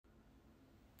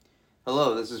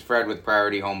Hello, this is Fred with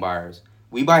Priority Home Buyers.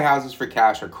 We buy houses for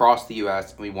cash across the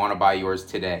U.S. and we want to buy yours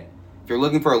today. If you're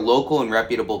looking for a local and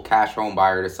reputable cash home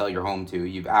buyer to sell your home to,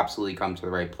 you've absolutely come to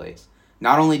the right place.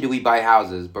 Not only do we buy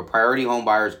houses, but Priority Home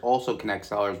Buyers also connect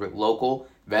sellers with local,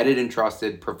 vetted and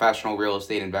trusted professional real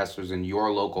estate investors in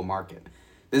your local market.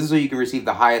 This is so you can receive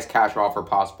the highest cash offer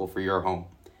possible for your home.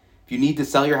 If you need to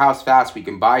sell your house fast, we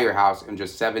can buy your house in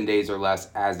just 7 days or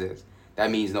less as is. That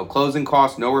means no closing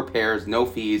costs, no repairs, no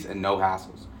fees, and no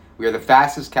hassles. We are the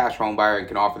fastest cash home buyer and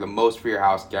can offer the most for your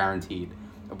house guaranteed.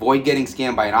 Avoid getting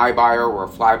scammed by an iBuyer or a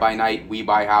fly-by-night We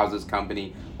Buy Houses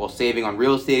company while saving on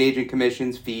real estate agent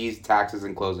commissions, fees, taxes,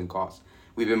 and closing costs.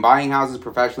 We've been buying houses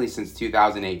professionally since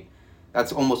 2008.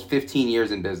 That's almost 15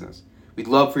 years in business. We'd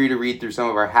love for you to read through some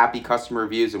of our happy customer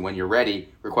reviews, and when you're ready,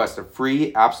 request a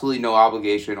free, absolutely no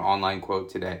obligation online quote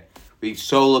today. We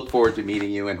so look forward to meeting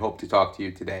you and hope to talk to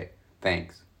you today.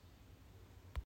 Thanks.